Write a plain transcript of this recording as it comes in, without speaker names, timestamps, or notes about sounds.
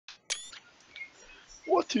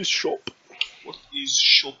What is shop? What is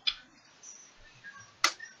shop?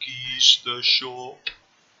 Keys the shop.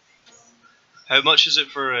 How much is it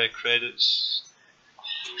for credits?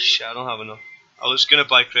 Oh, shit, I don't have enough. I was gonna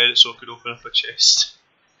buy credits so I could open up a chest.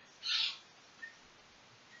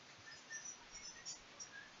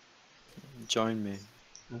 Join me.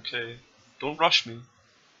 Okay. Don't rush me.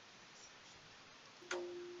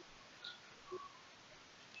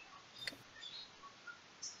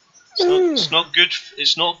 It's not good.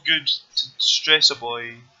 It's not good to stress a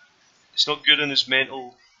boy. It's not good on his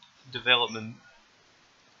mental development.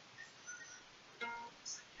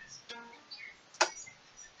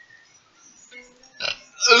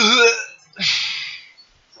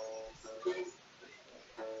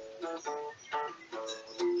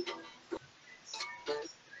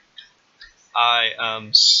 I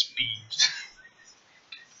am speed.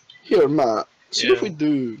 Here, Matt. See Yeah. if we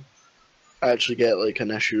do actually get like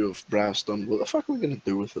an issue of Brass done. What the fuck are we gonna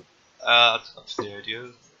do with it? That's the idea.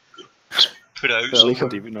 Just put it out But I somewhere.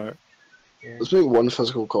 don't even know. Yeah. Let's make one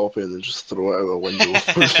physical copy and then just throw it out a window.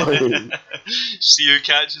 See who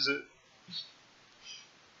catches it.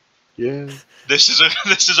 Yeah. This is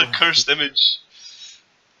a cursed image.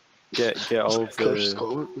 Get all Cursed the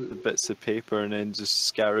comic. bits of paper and then just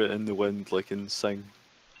scatter it in the wind like in Sing.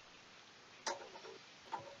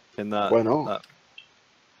 In that Why not?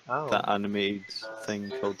 that animated thing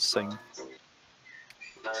called Sing.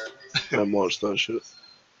 I haven't watched that shit.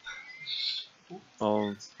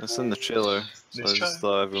 Oh, it's in the trailer, so Nice I just try.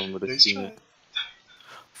 thought everyone would have Nice seen try. it.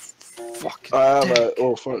 Fucking I have dick.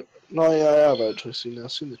 oh fuck. No, yeah, I have actually seen it.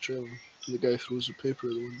 I've seen the trailer. The guy throws the paper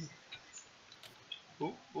at the window.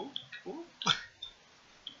 Oh, oh, oh.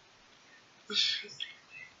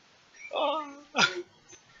 Ah.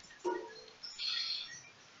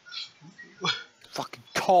 Fucking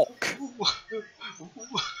cock.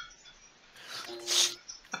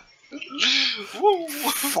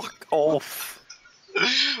 Fuck off.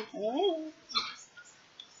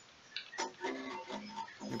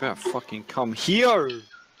 You better fucking come here. Oh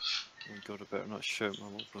my god, I better not shout, my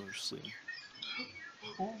little brother's sleeping.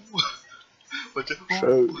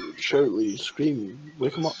 Shout, Lee, scream,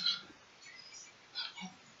 wake him up.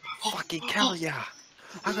 Fucking kill ya!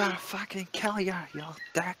 I'm gonna fucking kill ya, you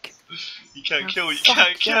dick! You can't kill, you Fuck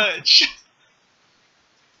can't yeah. catch.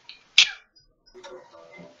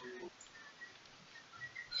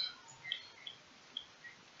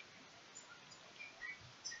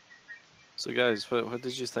 So guys, what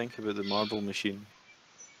did you think about the marble machine?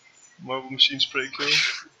 Marble Machine's pretty cool.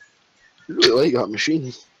 You really like that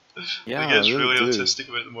machine. Yeah, He gets I really really do. autistic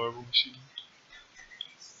about the Marble Machine.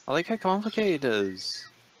 I like how complicated it is.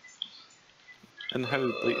 And how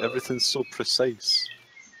like everything's so precise.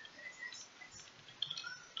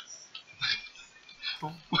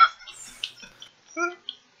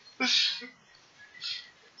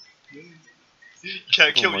 You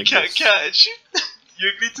can't kill, my you can't gosh. catch.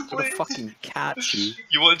 You agreed to I'm gonna play. fucking catch you.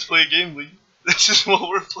 You wanted to play a game, Lee. This is what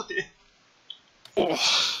we're playing.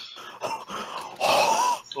 Oh.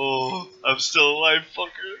 Oh, I'm still alive,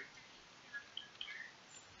 fucker.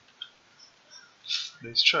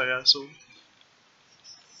 Nice try, asshole.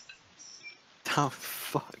 Oh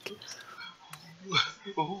fuck.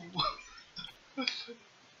 Oh.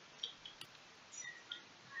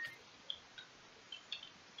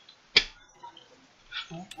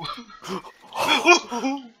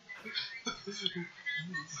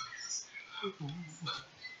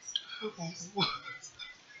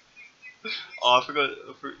 Oh,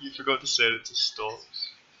 you forgot to set it to stop.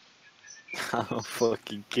 I don't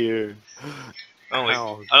fucking care.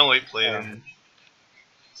 I don't like playing.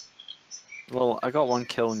 Well, I got one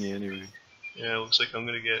kill on you anyway. Yeah, it looks like I'm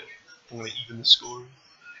gonna even the score.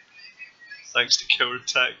 Thanks to coward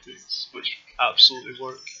tactics, which absolutely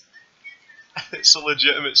work. It's a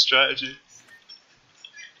legitimate strategy.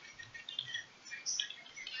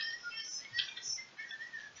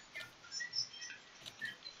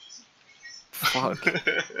 Fuck.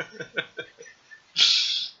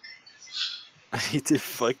 I need to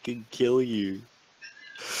fucking kill you.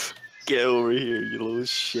 Get over here, you little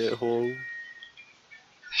shithole.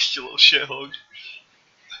 You little shithog.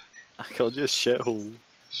 I called you a shithole.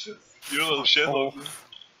 You're a little Fuck shithog.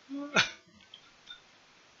 off.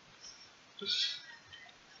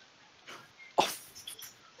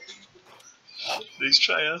 Nice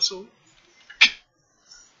try, asshole.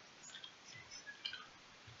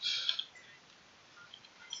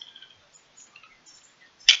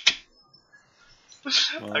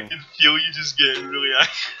 Wow. I can feel you just getting really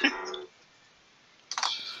angry.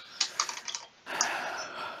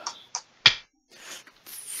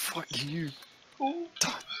 Fuck you. Oh.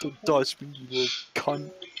 Don't touch me, you little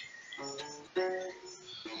cunt.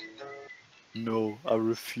 No, I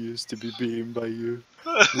refuse to be beaten by you.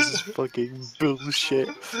 This is fucking bullshit.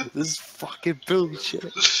 This is fucking bullshit.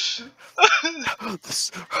 This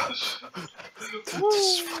is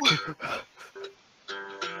fucking.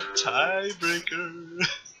 Tiebreaker.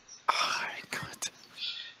 Oh my god.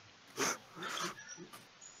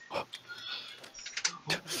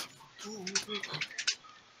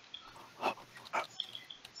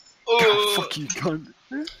 Oh. Fuck you, cunt.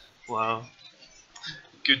 Wow.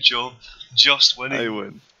 Good job. Just winning I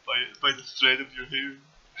win. by the thread of your hair.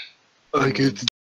 I get